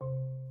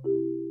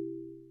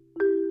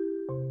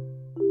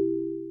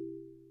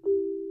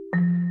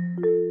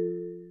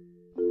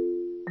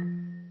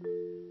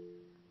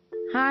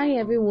Hi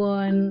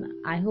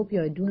everyone, I hope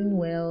you're doing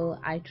well.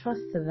 I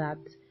trust that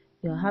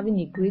you're having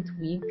a great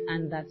week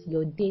and that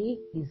your day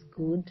is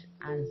good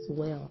as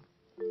well.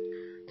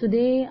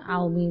 Today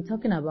I'll be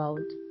talking about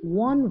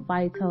one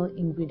vital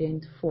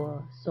ingredient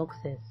for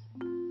success.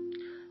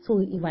 So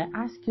if I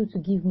ask you to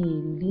give me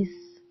a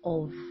list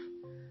of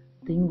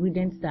the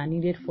ingredients that are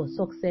needed for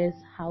success,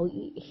 I'll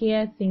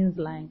hear things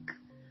like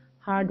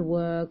hard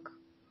work,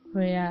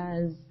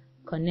 prayers,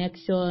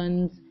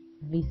 connections,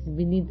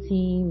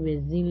 visibility,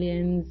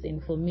 resilience,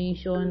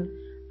 information,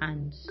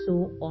 and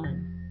so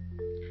on.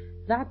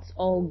 That's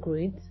all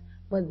great,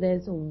 but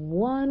there's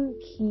one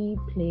key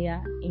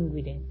player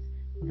ingredient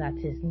that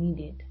is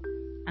needed,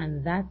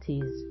 and that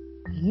is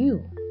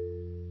you.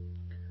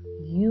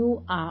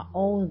 You are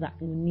all that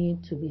you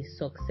need to be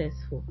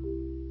successful.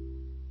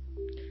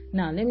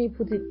 Now, let me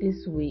put it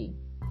this way.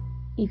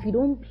 If you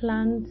don't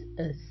plant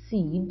a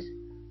seed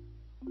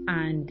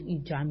and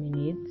it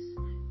germinates,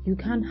 you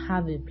can't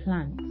have a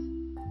plant.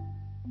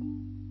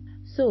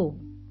 So,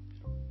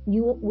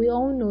 we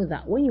all know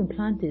that when you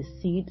plant a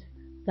seed,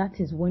 that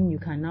is when you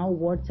can now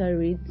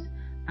water it,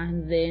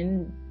 and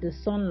then the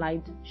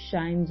sunlight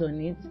shines on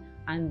it,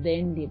 and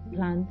then the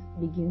plant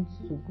begins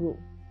to grow.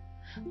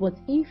 But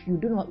if you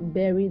do not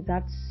bury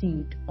that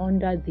seed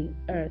under the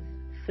earth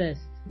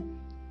first,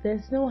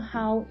 there's no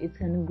how it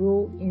can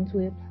grow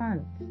into a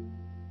plant.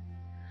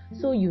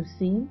 So you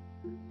see,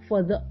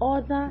 for the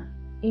other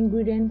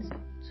ingredients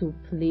to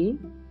play,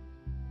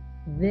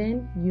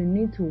 then you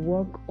need to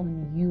work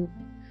on you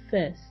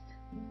first.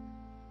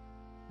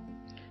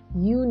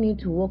 You need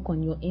to work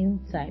on your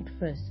inside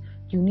first.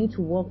 You need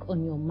to work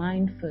on your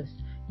mind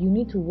first. You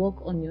need to work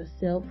on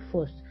yourself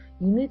first.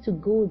 You need to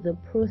go the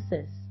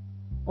process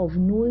of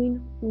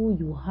knowing who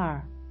you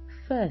are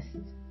first.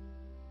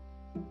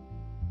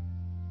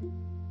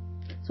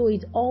 So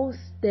it all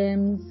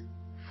stems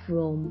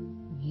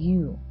from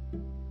you.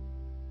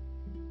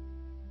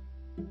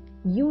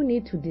 You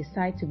need to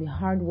decide to be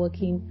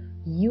hardworking.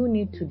 You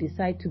need to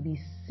decide to be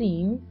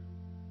seen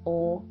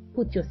or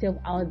put yourself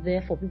out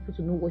there for people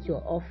to know what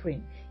you're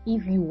offering.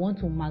 If you want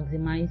to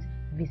maximize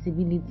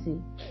visibility,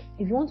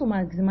 if you want to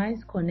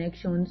maximize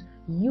connections,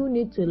 you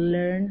need to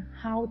learn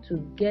how to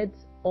get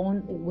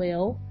on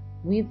well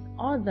with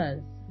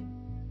others.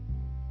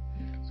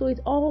 So it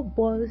all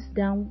boils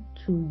down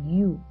to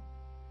you.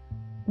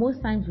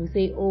 Most times we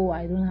say, oh,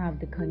 I don't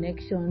have the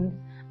connections,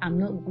 I'm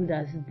not good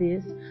as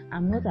this,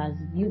 I'm not as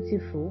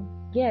beautiful.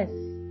 Yes,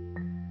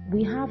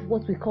 we have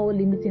what we call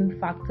limiting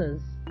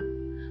factors,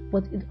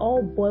 but it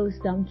all boils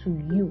down to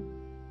you.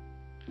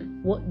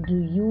 What do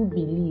you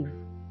believe?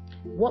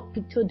 What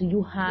picture do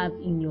you have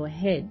in your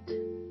head?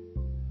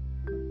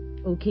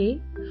 Okay?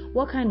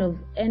 What kind of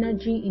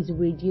energy is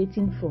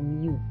radiating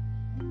from you?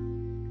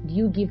 Do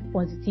you give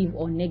positive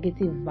or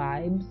negative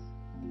vibes?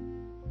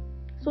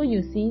 So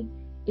you see,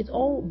 it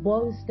all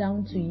boils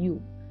down to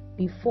you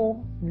before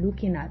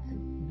looking at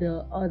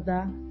the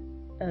other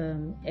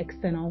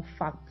external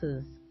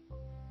factors.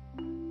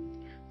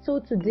 So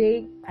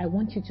today, I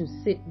want you to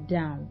sit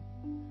down,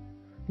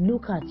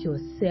 look at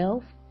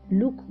yourself,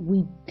 look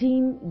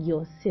within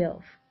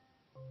yourself.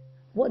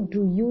 What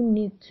do you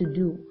need to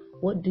do?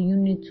 What do you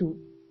need to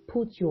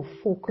put your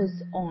focus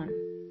on?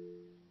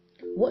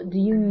 What do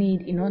you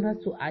need in order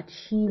to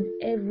achieve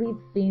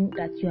everything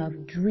that you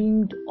have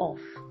dreamed of?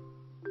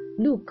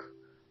 Look,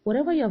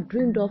 whatever you have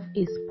dreamed of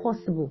is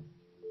possible,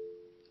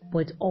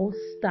 but it all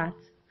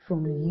starts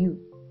from you.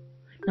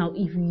 Now,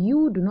 if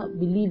you do not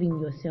believe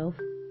in yourself,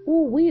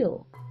 who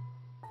will?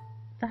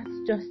 That's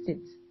just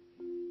it.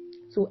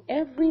 So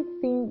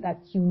everything that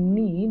you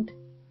need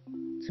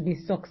to be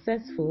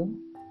successful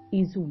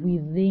is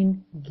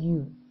within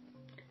you.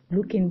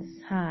 Look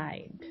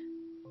inside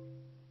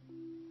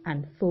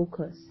and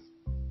focus.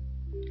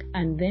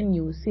 And then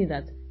you will see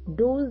that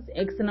those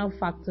external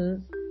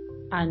factors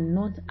are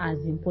not as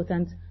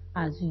important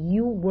as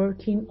you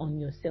working on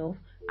yourself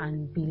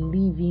and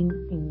believing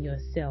in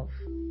yourself.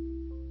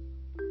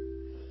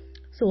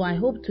 So I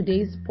hope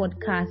today's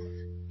podcast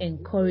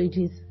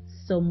encourages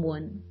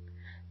someone.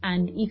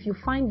 And if you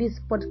find this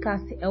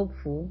podcast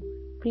helpful,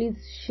 please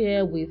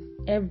share with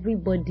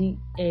everybody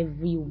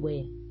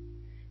everywhere.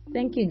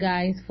 Thank you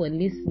guys for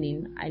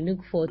listening. I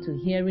look forward to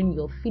hearing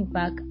your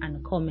feedback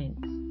and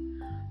comments.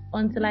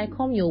 Until I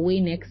come your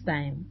way next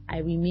time, I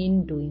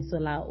remain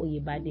Doyinsola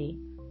Oyebade.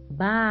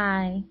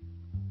 Bye.